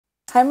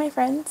Hi my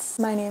friends,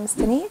 my name is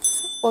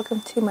Denise.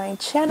 Welcome to my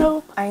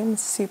channel. I'm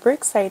super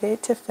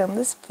excited to film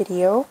this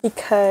video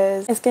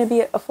because it's going to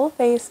be a full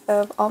face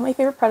of all my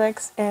favorite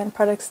products and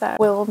products that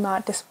will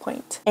not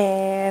disappoint.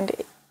 And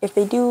if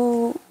they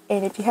do,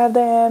 and if you have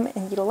them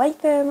and you don't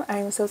like them,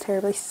 I'm so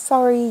terribly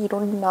sorry. You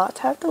do not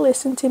have to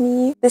listen to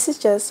me. This is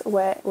just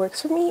what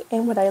works for me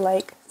and what I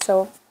like.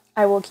 So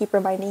I will keep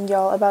reminding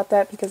y'all about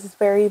that because it's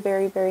very,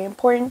 very, very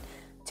important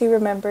to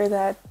remember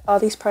that all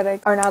these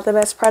products are not the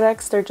best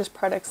products. They're just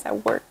products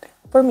that work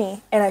for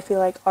me and I feel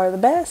like are the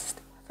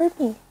best for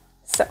me.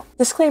 So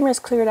disclaimer is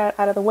cleared out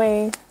of the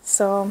way.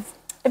 So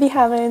if you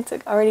haven't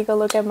already, go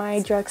look at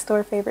my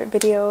drugstore favorite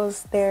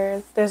videos.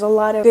 There's a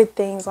lot of good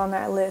things on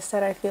that list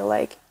that I feel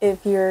like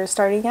if you're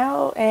starting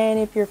out and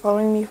if you're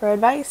following me for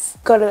advice,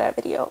 go to that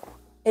video.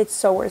 It's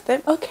so worth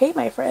it. Okay,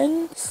 my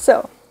friend.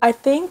 So I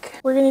think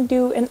we're gonna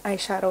do an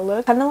eyeshadow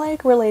look, kind of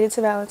like related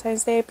to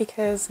Valentine's Day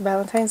because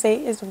Valentine's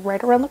Day is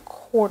right around the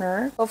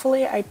corner.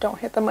 Hopefully I don't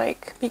hit the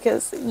mic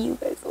because you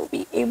guys will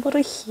be able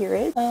to hear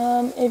it.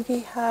 If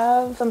you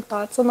have some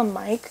thoughts on the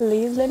mic,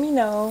 please let me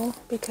know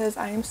because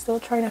I am still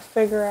trying to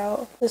figure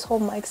out this whole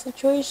mic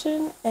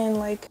situation and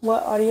like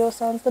what audio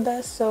sounds the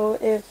best. So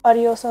if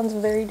audio sounds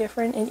very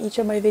different in each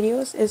of my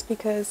videos, is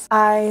because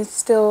I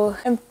still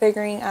am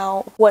figuring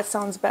out what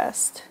sounds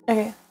best.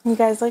 Okay. You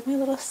guys like my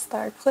little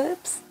star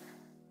clips?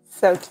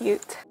 So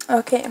cute.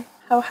 Okay,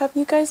 how have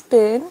you guys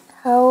been?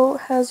 How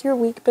has your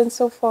week been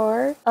so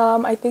far?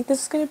 I think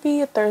this is gonna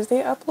be a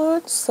Thursday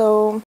upload,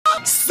 so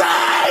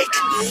psych!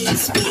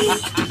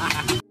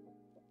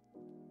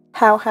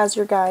 How has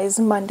your guys'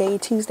 Monday,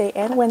 Tuesday,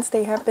 and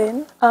Wednesday have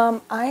been?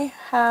 I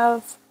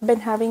have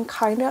been having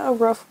kind of a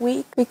rough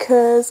week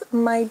because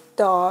my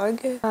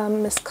dog,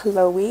 Miss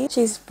Chloe,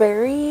 she's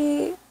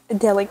very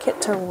delicate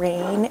to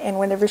rain, and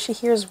whenever she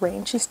hears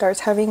rain she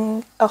starts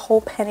having a whole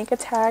panic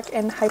attack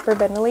and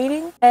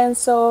hyperventilating, and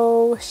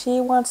so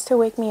she wants to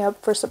wake me up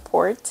for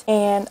support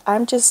and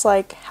I'm just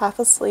like half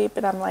asleep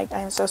and I'm like,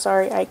 I'm so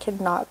sorry, I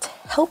cannot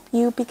help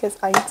you because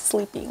I'm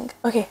sleeping.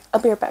 Okay, I'll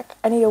be right back.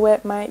 I need to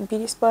wet my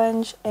beauty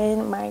sponge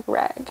and my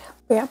rag.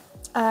 But yeah,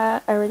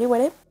 I already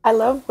wet it. I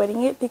love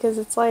wetting it because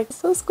it's like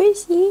so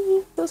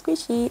squishy, so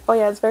squishy. Oh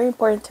yeah, it's very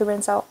important to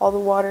rinse out all the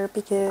water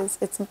because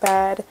it's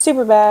bad,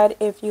 super bad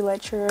if you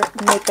let your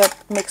makeup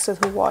mix with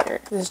the water.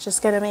 It's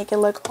just gonna make it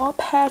look all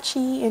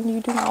patchy and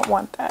you do not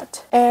want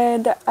that.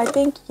 And I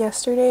think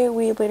yesterday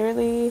we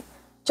literally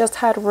just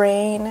had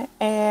rain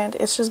and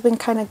it's just been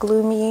kind of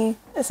gloomy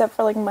except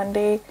for like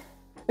Monday.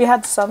 We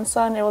had some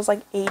sun, it was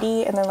like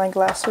 80, and then like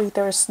last week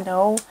there was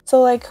snow. So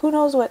like who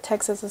knows what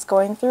Texas is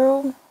going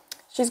through.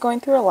 She's going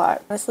through a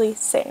lot, honestly,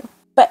 same.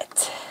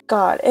 But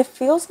God, it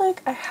feels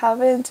like I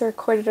haven't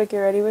recorded a Get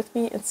Ready With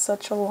Me in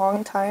such a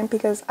long time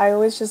because I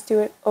always just do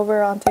it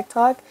over on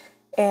TikTok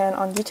and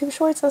on YouTube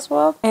Shorts as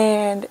well.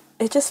 And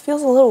it just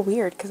feels a little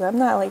weird because I'm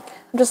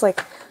just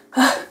like,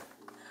 I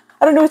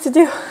don't know what to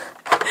do.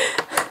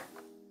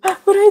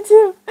 What do I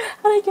do?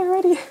 How do I get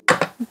ready?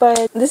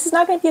 But this is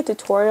not going to be a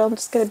tutorial. I'm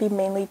just going to be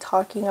mainly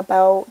talking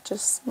about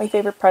just my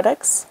favorite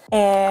products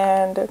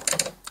and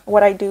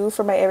what I do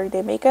for my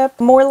everyday makeup.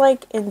 More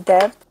like in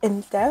depth,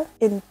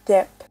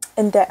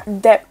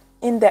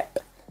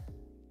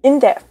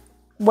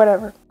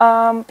 whatever.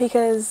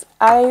 Because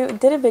I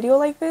did a video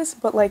like this,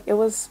 but like it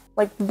was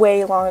like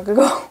way long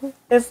ago.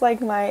 It's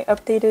like my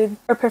updated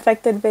or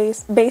perfected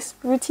base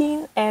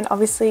routine, and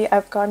obviously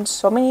I've gotten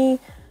so many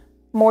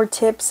more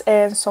tips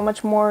and so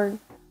much more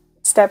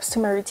steps to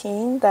my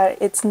routine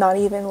that it's not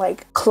even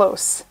like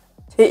close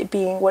to it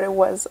being what it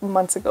was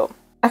months ago.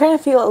 I kind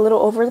of feel a little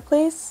all over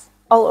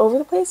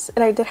the place,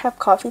 and I did have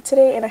coffee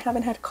today and I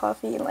haven't had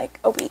coffee in like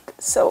a week,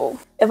 so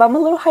if I'm a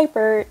little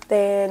hyper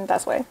then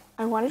that's why.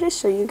 I wanted to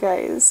show you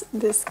guys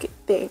this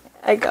thing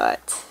I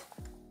got.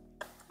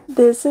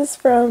 This is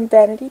from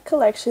Vanity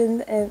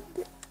Collections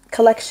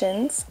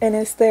and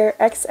it's their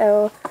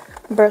XL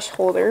brush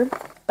holder.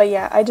 But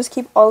yeah, I just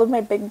keep all of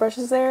my big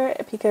brushes there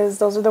because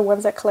those are the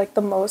ones that collect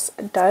the most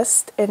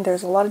dust, and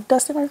there's a lot of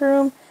dust in my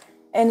room,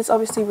 and it's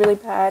obviously really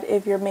bad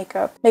if your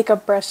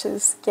makeup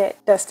brushes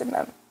get dust in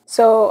them.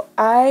 So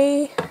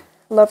I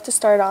love to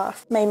start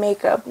off my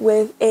makeup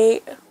with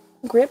a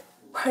grip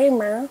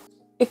primer.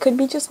 It could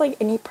be just like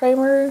any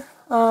primer,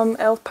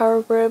 e.l.f.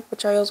 Power Grip,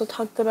 which I also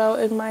talked about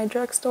in my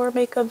drugstore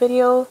makeup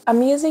video.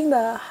 I'm using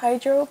the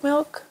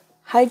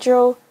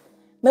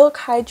Milk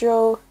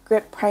Hydro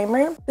Grip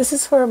Primer. This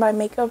is for my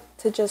makeup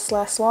to just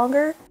last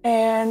longer,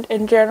 and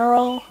in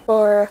general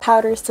for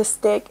powders to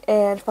stick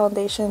and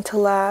foundation to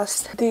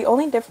last. The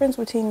only difference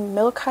between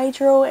Milk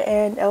Hydro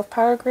and e.l.f.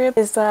 Power Grip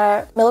is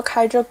that Milk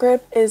Hydro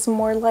Grip is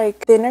more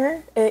like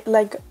thinner. It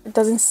like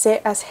doesn't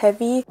sit as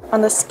heavy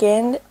on the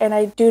skin, and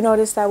I do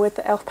notice that with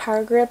the e.l.f.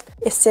 Power Grip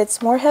it sits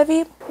more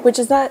heavy, which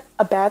is not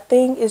a bad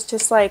thing. It's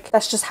just like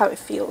that's just how it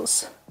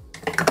feels.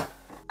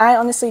 I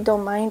honestly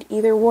don't mind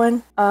either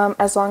one,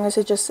 as long as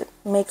it just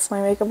makes my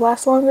makeup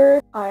last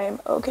longer. I'm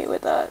okay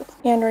with that.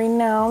 And right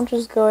now I'm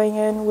just going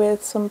in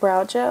with some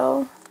brow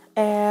gel,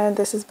 and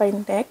this is by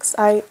NYX.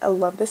 I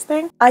love this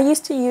thing. I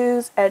used to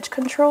use Edge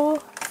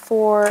Control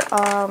for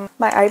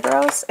my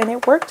eyebrows, and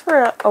it worked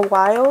for a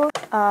while.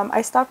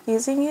 I stopped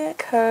using it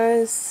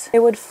because it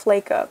would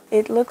flake up.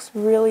 It looks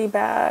really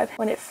bad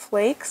when it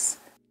flakes.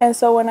 And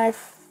so when I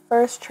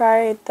first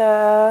tried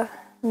the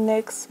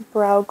NYX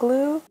brow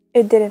glue,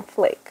 it didn't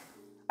flake.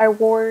 I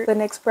wore the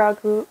NYX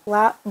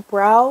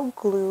brow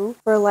glue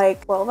for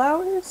like 12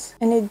 hours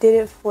and it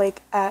didn't flake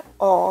at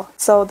all.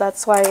 So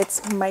that's why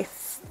it's my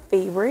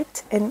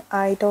favorite, and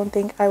I don't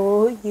think I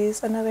will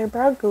use another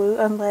brow glue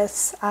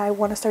unless I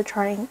want to start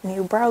trying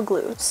new brow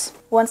glues.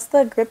 Once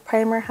the grip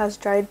primer has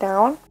dried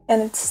down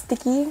and it's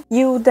sticky,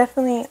 you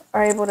definitely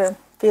are able to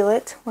feel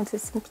it once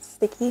it's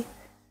sticky.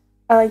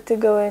 I like to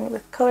go in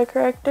with color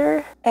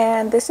corrector,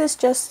 and this is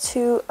just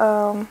to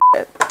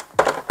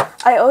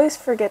I always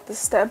forget this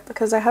step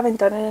because I haven't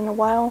done it in a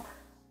while,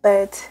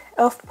 but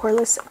e.l.f.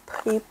 Poreless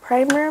Putty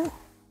Primer,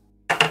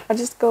 I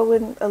just go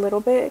in a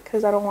little bit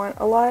because I don't want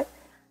a lot,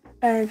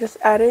 and I just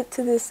add it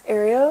to this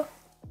area.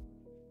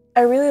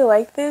 I really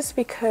like this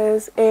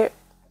because it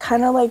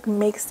kind of like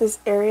makes this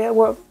area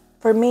where,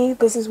 for me,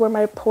 this is where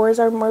my pores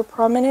are more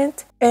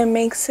prominent. It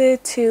makes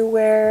it to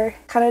where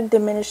it kind of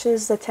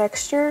diminishes the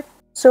texture.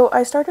 So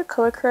I started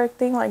color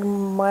correcting like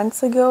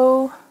months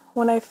ago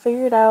when I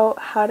figured out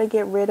how to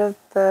get rid of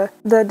the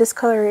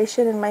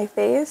discoloration in my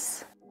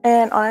face.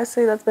 And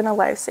honestly, that's been a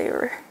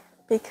lifesaver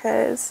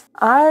because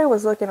I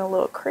was looking a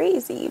little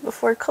crazy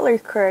before color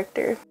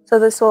corrector. So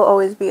this will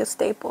always be a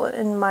staple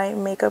in my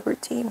makeup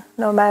routine.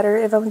 No matter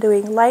if I'm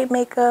doing light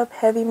makeup,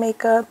 heavy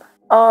makeup,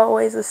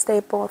 always a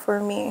staple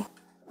for me.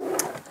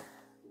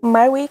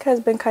 My week has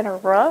been kind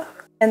of rough,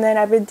 and then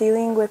I've been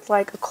dealing with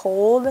like a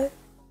cold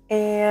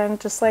and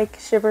just like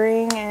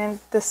shivering, and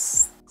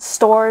this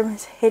storm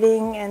is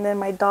hitting, and then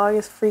my dog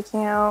is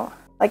freaking out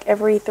like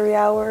every 3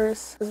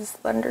 hours because it's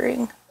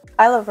thundering.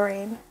 I love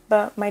rain,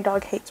 but my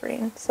dog hates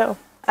rain. So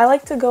I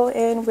like to go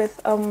in with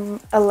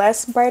a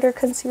less brighter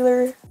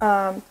concealer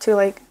to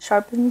like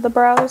sharpen the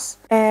brows.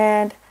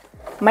 And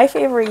my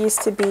favorite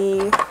used to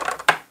be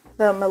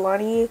the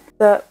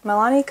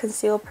Milani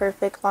Conceal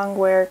Perfect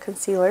Longwear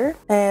Concealer,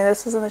 and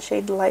this was in the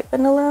shade Light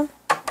Vanilla.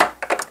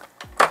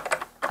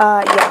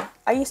 Yeah,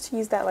 I used to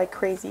use that like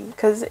crazy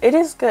because it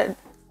is good,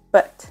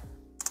 but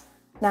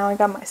now I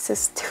got my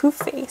sis Too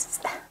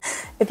Faced.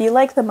 If you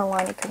like the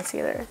Milani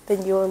concealer,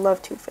 then you will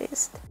love Too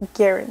Faced,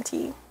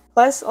 guarantee.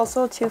 Plus,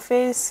 also Too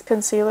Faced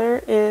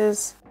concealer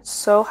is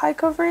so high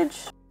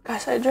coverage.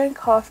 Gosh, I drank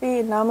coffee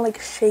and now I'm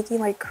like shaking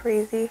like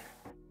crazy,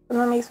 and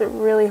that makes it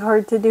really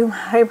hard to do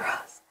my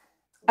eyebrows.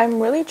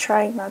 I'm really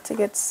trying not to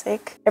get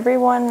sick.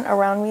 Everyone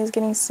around me is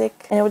getting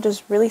sick, and it would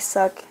just really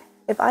suck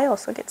if I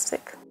also get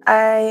sick.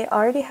 I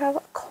already have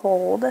a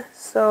cold,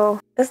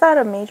 so it's not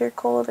a major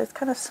cold. It's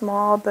kind of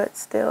small, but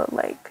still,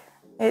 like,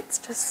 it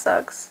just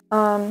sucks.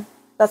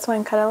 That's why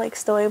I'm kind of like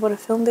still able to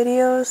film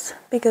videos,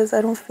 because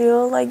I don't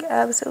feel like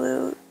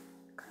absolute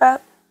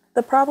crap.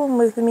 The problem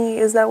with me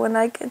is that when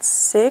I get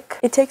sick,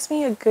 it takes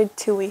me a good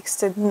 2 weeks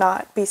to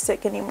not be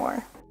sick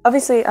anymore.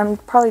 Obviously, I'm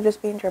probably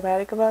just being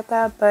dramatic about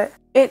that, but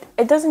it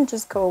doesn't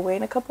just go away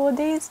in a couple of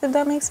days, if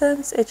that makes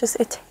sense. It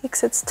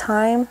takes its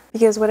time,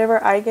 because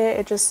whatever I get,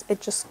 it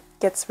just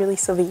gets really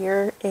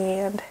severe,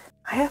 and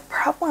I have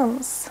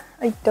problems.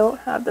 I don't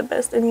have the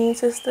best immune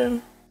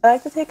system. I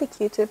like to take a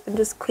Q-tip and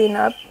just clean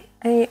up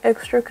any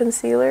extra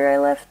concealer I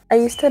left. I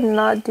used to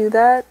not do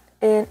that,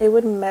 and it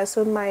would mess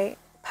with my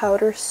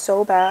powder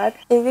so bad.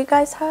 If you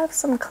guys have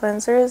some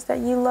cleansers that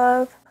you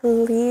love,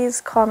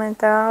 please comment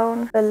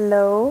down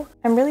below.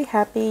 I'm really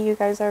happy you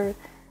guys are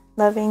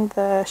loving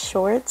the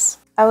shorts.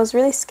 I was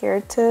really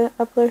scared to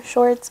upload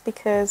shorts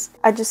because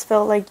I just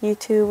felt like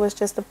YouTube was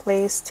just a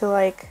place to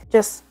like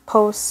just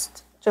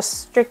post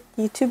just strict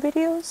YouTube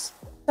videos.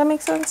 That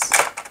makes sense?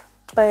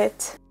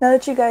 But now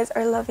that you guys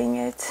are loving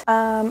it,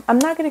 I'm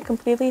not going to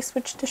completely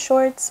switch to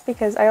shorts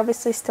because I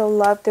obviously still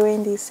love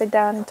doing these sit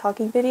down and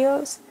talking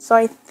videos. So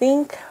I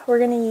think we're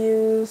going to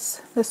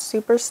use the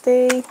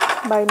Superstay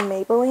by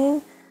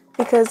Maybelline,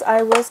 because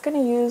I was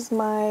going to use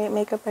my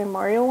Makeup by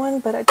Mario one,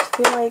 but I just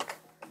feel like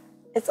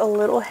it's a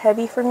little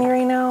heavy for me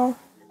right now,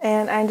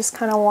 and I just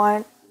kind of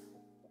want,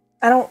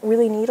 I don't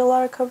really need a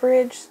lot of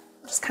coverage.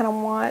 I just kind of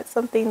want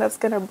something that's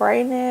going to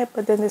brighten it,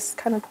 but then this is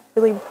kind of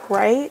really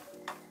bright.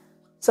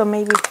 So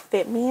maybe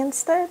Fit Me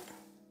instead.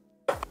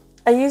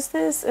 I used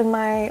this in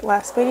my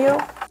last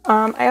video.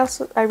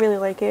 I really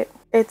like it.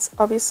 It's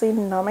obviously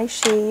not my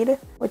shade,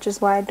 which is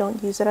why I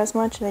don't use it as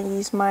much, and I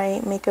use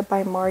my Makeup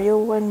by Mario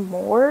one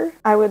more.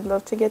 I would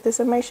love to get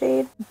this in my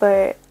shade,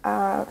 but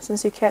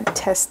since you can't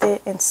test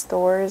it in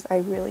stores, I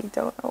really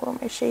don't know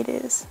what my shade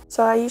is.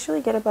 So I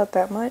usually get about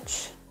that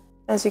much.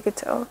 As you could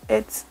tell,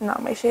 it's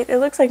not my shade. It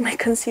looks like my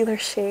concealer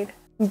shade.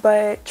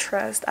 But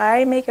trust,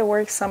 I make it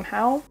work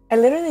somehow. I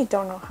literally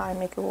don't know how I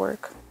make it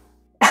work.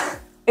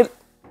 It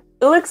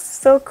looks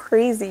so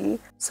crazy.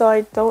 So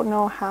I don't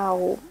know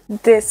how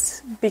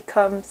this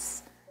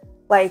becomes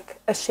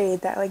like a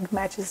shade that like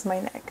matches my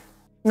neck.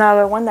 Now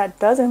the one that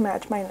doesn't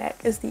match my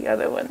neck is the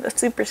other one, the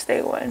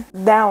Superstay one.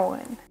 That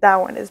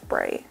one is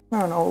bright.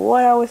 I don't know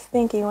what I was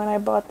thinking when I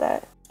bought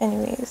that.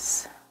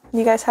 Anyways,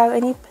 You guys have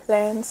any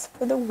plans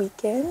for the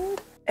weekend?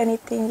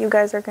 Anything you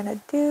guys are gonna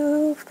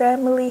do?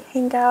 Family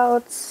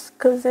hangouts,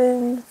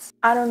 cousins?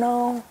 I don't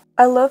know.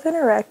 I love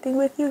interacting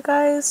with you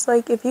guys.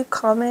 Like, if you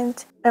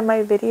comment at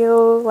my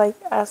video, like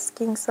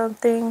asking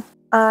something,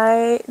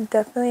 I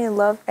definitely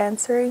love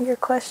answering your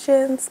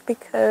questions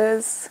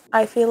because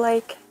I feel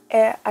like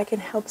I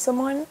can help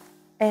someone,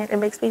 and it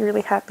makes me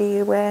really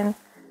happy when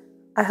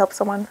I help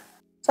someone.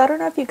 So I don't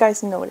know if you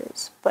guys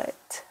notice,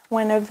 but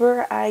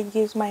whenever I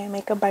use my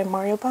Makeup by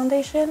Mario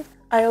foundation,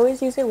 I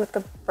always use it with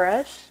a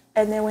brush.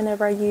 And then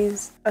whenever I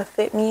use a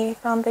Fit Me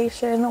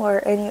foundation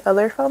or any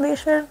other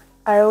foundation,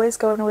 I always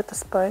go in with a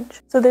sponge.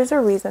 So there's a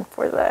reason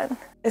for that.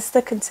 It's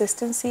the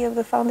consistency of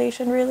the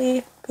foundation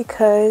really,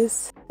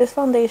 because this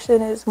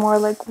foundation is more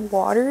like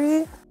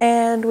watery,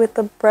 and with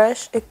the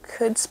brush it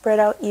could spread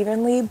out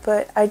evenly,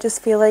 but I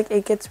just feel like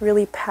it gets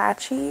really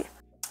patchy.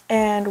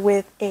 And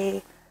with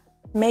a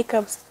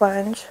makeup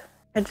sponge,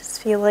 I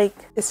just feel like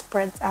it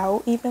spreads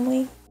out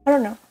evenly. I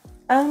don't know.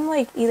 I'm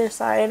like either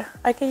side.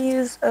 I could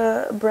use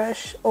a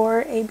brush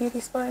or a beauty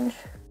sponge.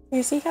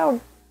 You see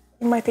how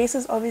my face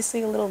is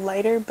obviously a little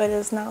lighter, but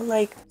it's not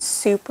like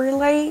super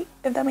light,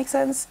 if that makes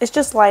sense. It's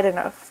just light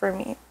enough for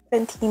me.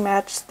 Fenty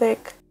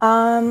Matchstick.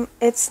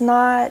 It's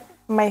not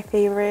my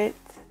favorite.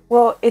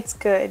 Well, it's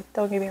good,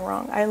 don't get me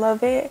wrong. I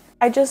love it.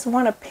 I just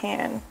want a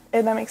pan,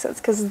 if that makes sense,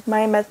 because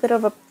my method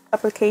of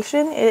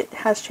application, it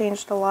has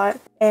changed a lot,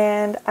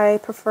 and I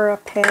prefer a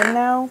pan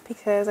now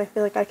because I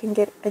feel like I can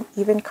get an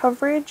even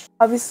coverage.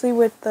 Obviously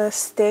with the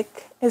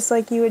stick, it's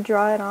like you would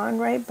draw it on,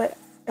 right? But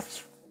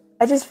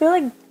I just feel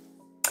like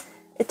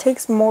it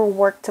takes more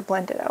work to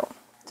blend it out.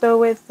 So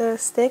with the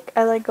stick,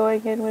 I like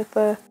going in with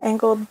a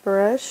angled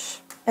brush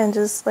and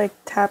just like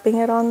tapping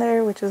it on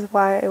there, which is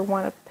why I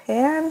want a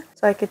pan,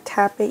 so I could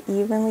tap it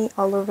evenly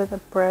all over the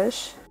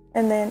brush.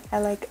 And then I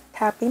like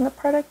tapping the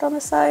product on the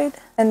side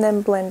and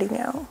then blending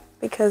out,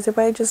 because if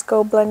I just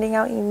go blending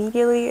out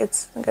immediately,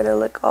 it's gonna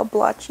look all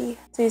blotchy.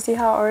 So you see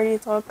how already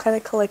it's all kind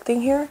of collecting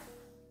here?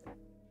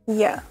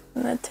 Yeah,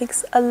 and that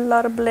takes a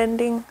lot of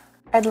blending.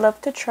 I'd love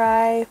to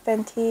try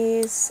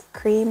Fenty's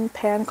Cream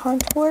Pan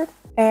Contour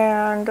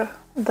and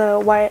the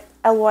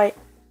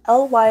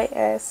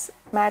LYS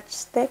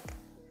Matchstick.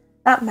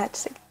 Not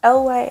Matchstick,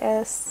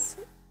 LYS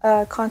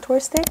Contour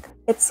Stick.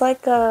 It's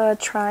like a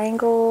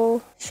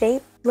triangle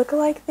shape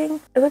lookalike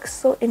thing. It looks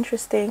so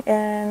interesting,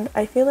 and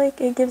I feel like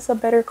it gives a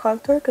better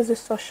contour because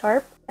it's so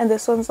sharp, and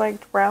this one's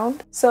like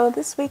round. So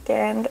this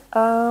weekend,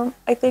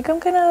 I think I'm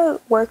gonna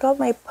work on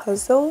my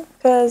puzzle,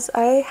 because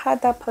I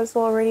had that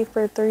puzzle already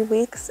for 3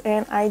 weeks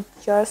and I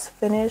just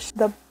finished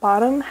the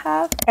bottom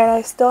half, and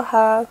I still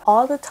have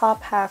all the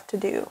top half to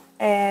do,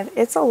 and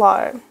it's a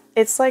lot.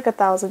 It's like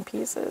 1,000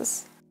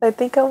 pieces. I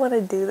think I want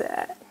to do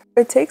that.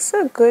 It takes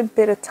a good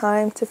bit of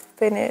time to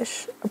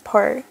finish a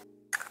part.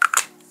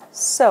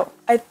 So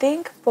I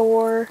think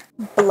for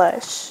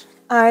blush,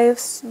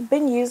 I've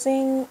been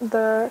using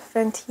the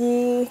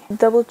Fenty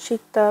Double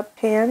Cheeked Up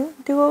Pan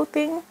Duo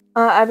thing.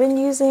 I've been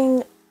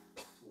using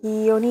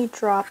Peony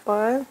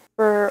Droppa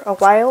for a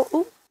while.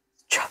 Ooh,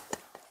 dropped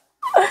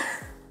it.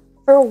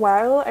 For a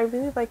while, I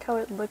really like how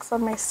it looks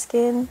on my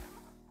skin.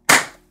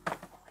 Oh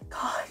my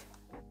god.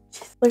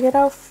 Jeez, look at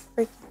how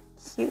freaking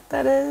cute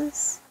that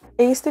is.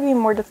 It used to be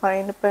more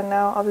defined, but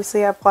now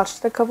obviously I've watched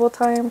it a couple of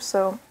times,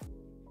 so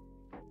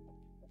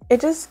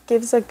it just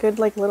gives a good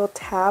like little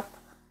tap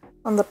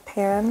on the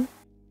pan.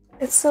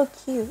 It's so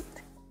cute.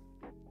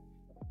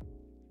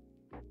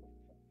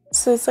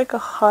 So it's like a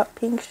hot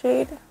pink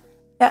shade.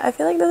 Yeah, I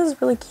feel like this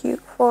is really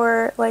cute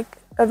for like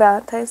a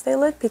Valentine's Day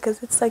look,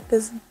 because it's like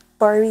this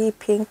Barbie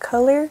pink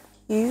color.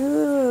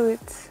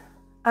 Cute.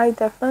 I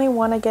definitely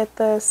want to get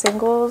the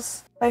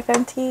singles by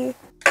Fenty.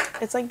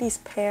 It's like these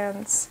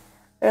pans.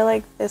 They're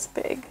like this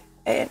big,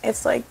 and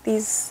it's like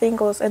these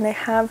singles, and they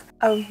have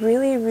a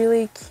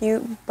really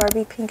cute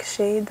Barbie pink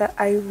shade that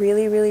I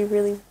really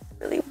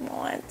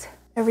want.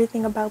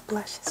 Everything about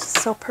blush is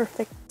so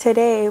perfect.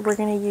 Today we're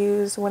gonna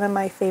use one of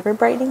my favorite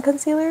brightening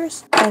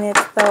concealers, and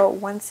it's the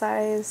one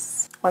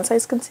size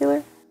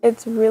concealer.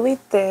 It's really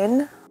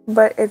thin,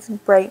 but it's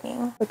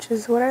brightening, which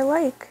is what I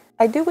like.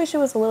 I do wish it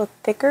was a little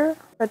thicker,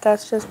 but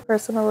that's just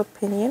personal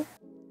opinion.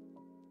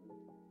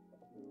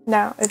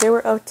 Now, if it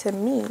were up to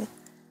me,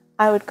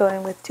 I would go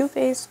in with Too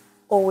Faced,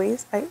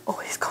 always. I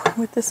always go in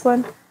with this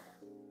one.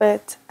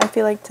 But I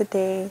feel like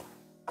today,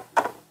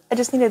 I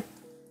just need to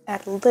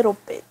add a little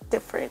bit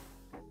different.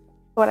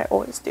 What I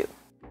always do.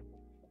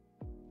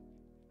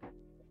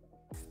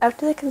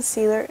 After the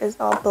concealer is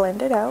all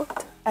blended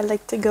out, I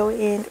like to go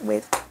in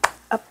with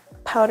a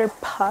powder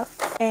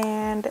puff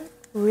and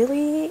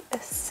really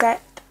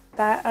set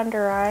that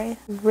under eye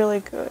really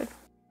good.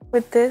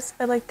 With this,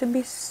 I like to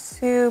be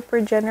super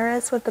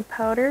generous with the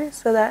powder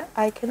so that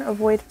I can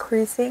avoid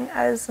creasing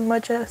as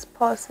much as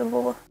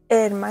possible.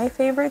 And my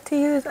favorite to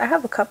use, I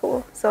have a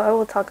couple, so I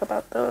will talk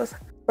about those.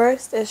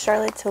 First is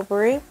Charlotte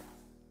Tilbury.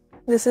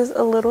 This is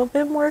a little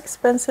bit more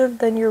expensive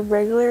than your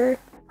regular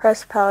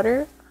pressed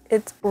powder.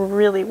 it's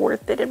really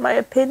worth it in my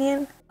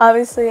opinion.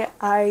 Obviously,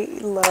 I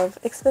love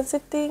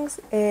expensive things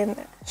and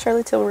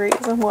Charlotte Tilbury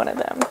isn't one of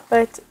them,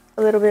 but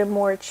a little bit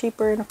more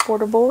cheaper and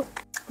affordable.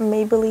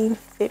 Maybelline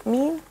Fit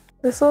Me.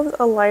 This one's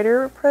a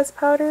lighter pressed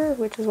powder,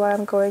 which is why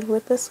I'm going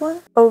with this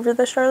one over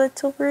the Charlotte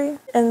Tilbury.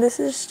 And this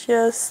is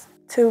just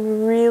to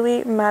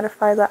really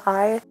mattify the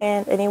eye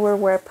and anywhere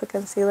where I put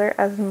concealer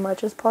as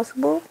much as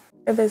possible.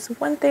 If there's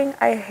one thing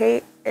I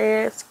hate,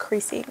 it's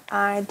creasing.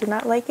 I do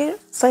not like it.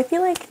 So I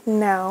feel like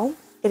now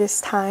it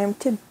is time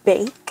to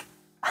bake.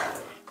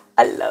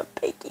 I love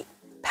baking.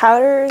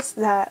 Powders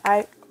that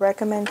I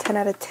recommend 10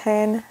 out of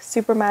 10.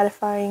 Super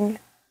mattifying.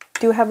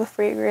 Do have a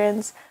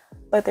fragrance,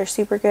 but they're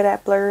super good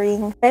at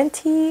blurring.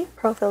 Fenty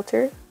Pro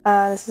Filter.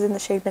 This is in the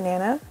shade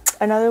Banana.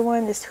 Another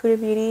one is Huda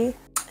Beauty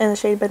in the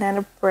shade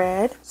Banana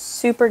Bread.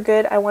 Super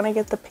good. I want to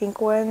get the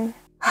pink one.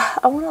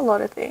 I want a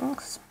lot of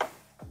things.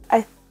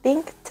 I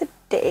think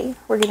today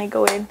we're gonna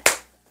go in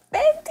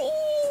Fenty.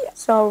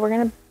 So we're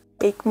gonna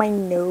bake my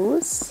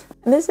nose.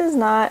 And this is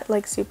not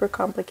like super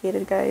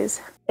complicated,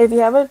 guys. If you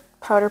have a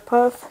powder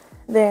puff,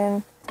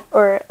 then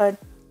or a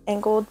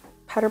angled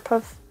powder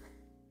puff,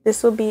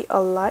 this will be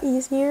a lot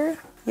easier.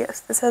 Yes,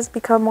 this has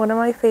become one of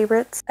my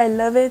favorites. I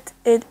love it.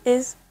 It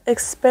is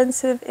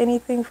expensive.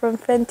 Anything from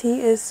Fenty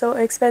is so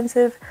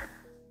expensive.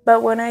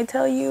 But when I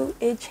tell you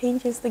it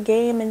changes the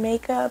game in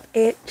makeup,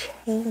 it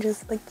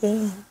changes the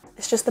game.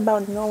 It's just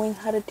about knowing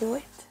how to do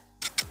it.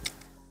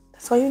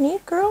 That's all you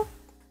need, girl.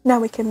 Now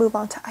we can move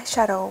on to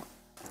eyeshadow.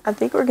 I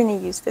think we're gonna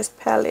use this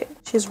palette.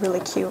 She's really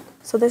cute.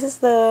 So this is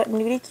the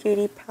Nudie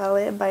Cutie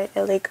palette by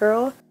LA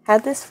Girl.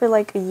 Had this for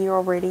like a year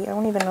already. I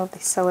don't even know if they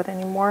sell it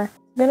anymore.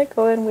 I'm gonna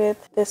go in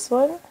with this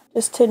one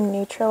just to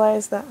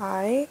neutralize the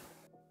eye.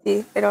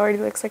 See, it already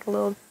looks like a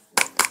little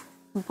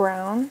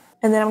brown.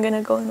 And then I'm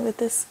gonna go in with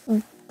this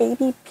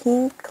baby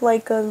pink,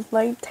 like a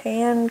light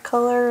tan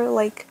color,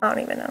 like I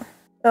don't even know.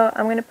 So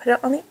I'm gonna put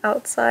it on the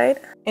outside,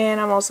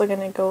 and I'm also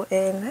gonna go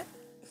in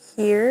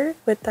here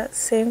with that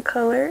same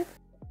color.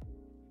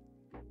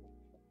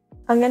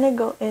 I'm gonna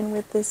go in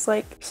with this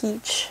like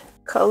peach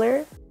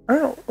color.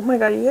 Oh my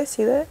god, you guys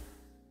see that?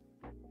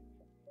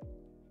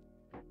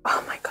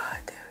 Oh my god,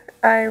 dude.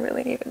 I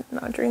really need to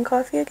not drink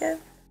coffee again.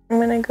 I'm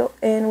gonna go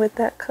in with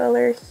that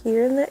color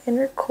here in the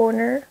inner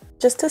corner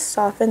just to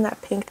soften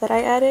that pink that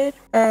I added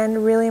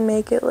and really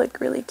make it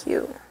look really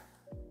cute.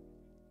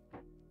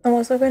 I'm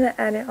also gonna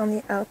add it on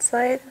the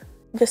outside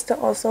just to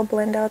also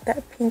blend out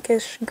that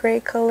pinkish gray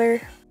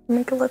color,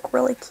 make it look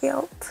really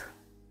cute.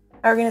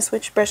 Now we're gonna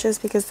switch brushes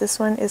because this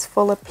one is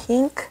full of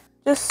pink.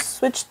 Just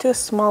switch to a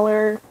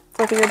smaller,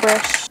 fluffier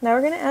brush. Now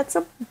we're gonna add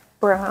some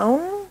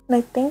brown. And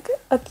I think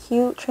a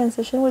cute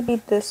transition would be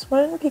this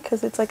one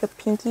because it's like a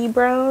pinky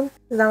brown.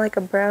 It's not like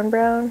a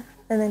brown.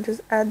 And then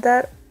just add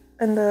that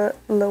in the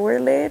lower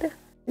lid.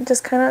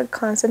 Just kind of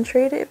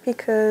concentrate it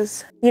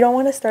because you don't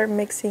want to start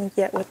mixing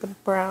yet with the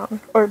brown.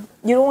 Or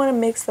you don't want to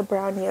mix the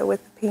brown yet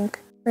with the pink.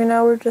 Right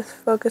now we're just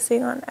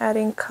focusing on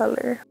adding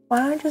color. Why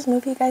don't I just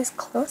move you guys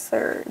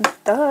closer?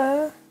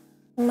 Duh.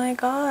 Oh my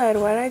god,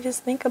 why did I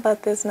just think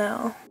about this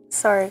now?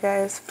 Sorry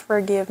guys,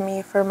 forgive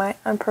me for my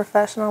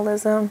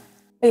unprofessionalism.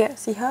 But yeah,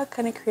 see how it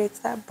kind of creates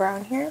that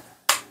brown here?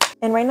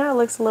 And right now it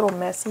looks a little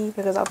messy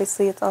because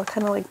obviously it's all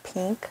kind of like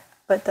pink.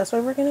 But that's why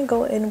we're going to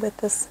go in with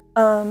this.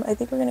 I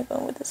think we're going to go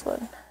in with this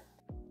one.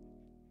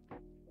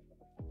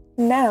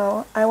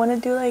 Now, I want to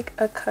do like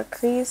a cut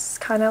crease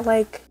kind of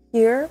like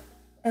here.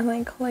 And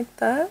like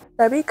that.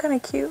 That'd be kind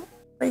of cute.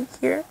 Like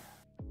here.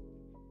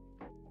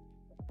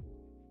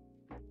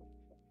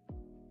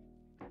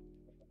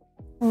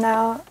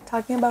 Now,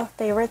 talking about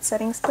favorite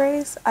setting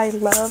sprays, I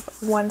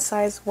love One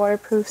Size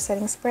waterproof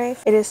setting spray.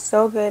 It is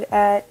so good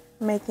at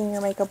making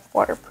your makeup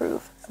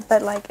waterproof.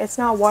 But like it's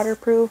not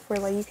waterproof where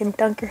like you can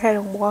dunk your head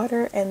in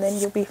water and then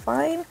you'll be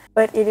fine.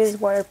 But it is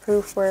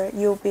waterproof where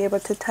you'll be able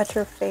to touch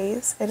your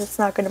face and it's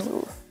not gonna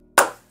move.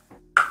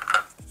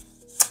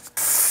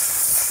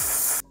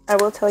 I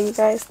will tell you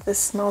guys, this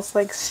smells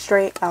like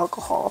straight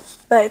alcohol.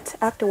 But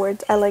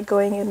afterwards, I like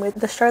going in with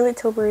the Charlotte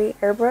Tilbury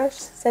Airbrush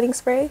setting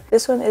spray.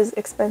 This one is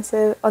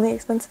expensive, on the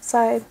expensive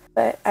side,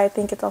 but I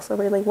think it's also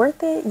really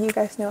worth it. You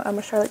guys know I'm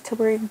a Charlotte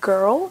Tilbury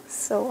girl,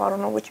 so I don't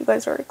know what you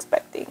guys are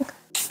expecting.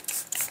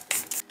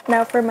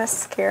 Now for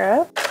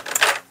mascara,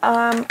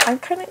 I'm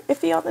kind of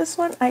iffy on this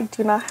one. I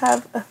do not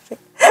have a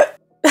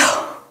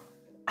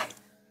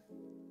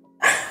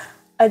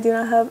I do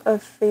not have a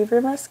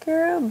favorite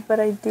mascara, but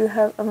I do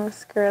have a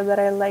mascara that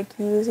I like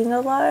using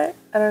a lot.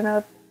 I don't know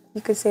if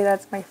you could say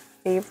that's my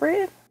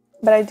favorite,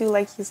 but I do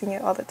like using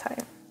it all the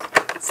time.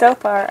 So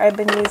far, I've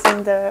been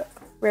using the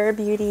Rare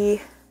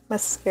Beauty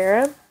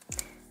mascara.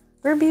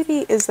 Rare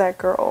Beauty is that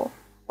girl.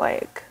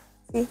 Like,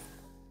 see?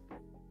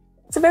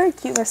 It's a very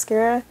cute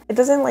mascara. It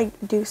doesn't like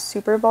do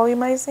super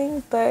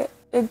volumizing, but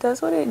it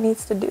does what it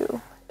needs to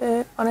do.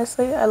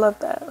 Honestly, I love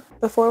that.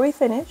 Before we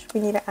finish,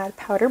 we need to add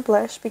powder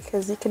blush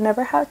because you can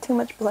never have too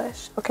much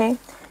blush, okay?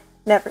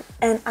 Never.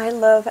 And I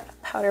love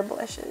powder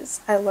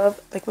blushes. I love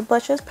liquid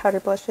blushes,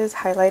 powder blushes,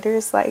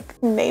 highlighters,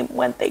 like name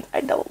one thing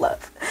I don't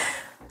love.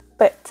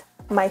 But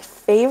my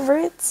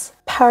favorite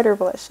powder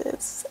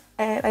blushes.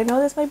 And I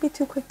know this might be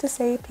too quick to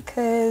say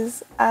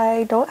because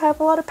I don't have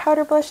a lot of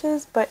powder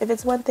blushes, but if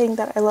it's one thing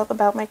that I love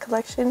about my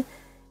collection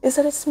is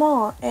that it's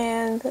small,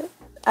 and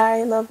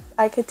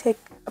I could take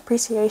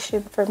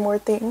appreciation for more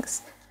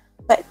things.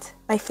 But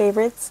my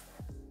favorites,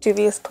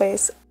 Juvia's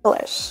Place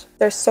blush.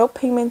 They're so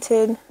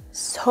pigmented,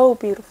 so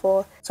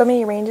beautiful. So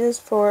many ranges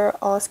for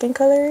all skin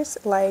colors.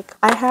 Like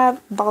I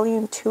have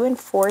volume 2 and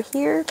 4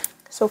 here.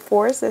 So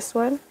 4 is this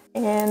one,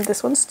 and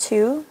this one's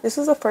 2. This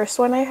is the first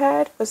one I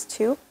had, was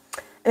 2.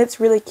 And it's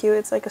really cute.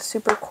 It's like a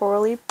super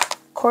corally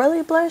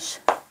blush.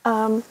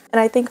 And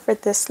I think for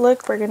this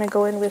look, we're gonna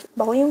go in with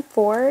volume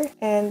 4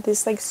 and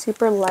this like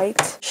super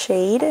light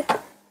shade,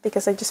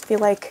 because I just feel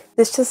like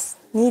this just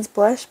needs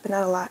blush, but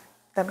not a lot.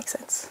 That makes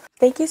sense.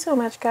 Thank you so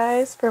much,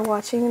 guys, for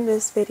watching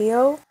this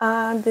video.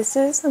 This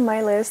is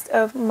my list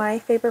of my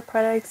favorite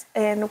products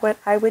and what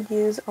I would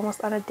use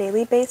almost on a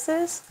daily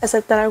basis,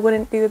 except that I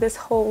wouldn't do this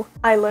whole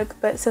eye look,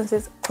 but since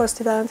it's close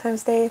to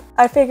Valentine's Day,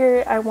 I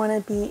figure I want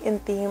to be in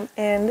theme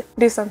and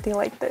do something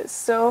like this.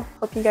 So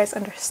hope you guys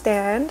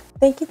understand.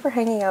 Thank you for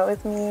hanging out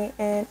with me,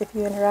 and if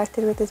you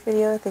interacted with this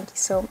video, thank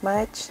you so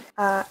much.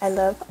 I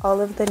love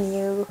all of the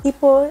new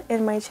people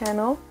in my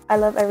channel. I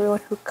love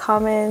everyone who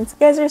comments.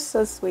 You guys are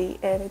so sweet,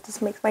 and it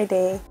just makes my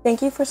day.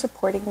 Thank you for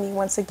supporting me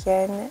once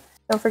again.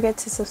 Don't forget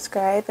to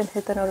subscribe and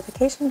hit the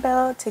notification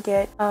bell to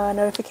get a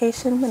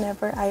notification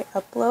whenever I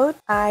upload.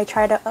 I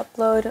try to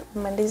upload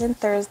Mondays and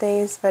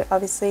Thursdays, but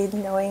obviously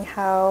knowing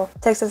how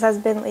Texas has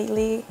been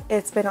lately,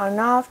 it's been on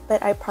and off,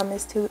 but I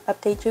promise to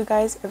update you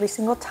guys every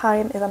single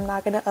time if I'm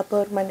not going to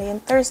upload Monday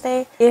and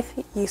Thursday. If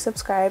you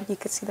subscribe, you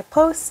can see the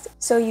post,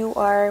 so you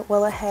are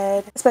well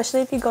ahead,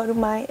 especially if you go to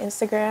my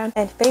Instagram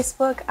and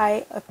Facebook.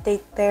 I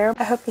update there.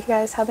 I hope you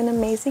guys have an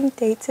amazing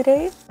day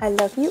today. I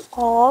love you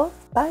all.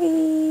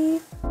 Bye!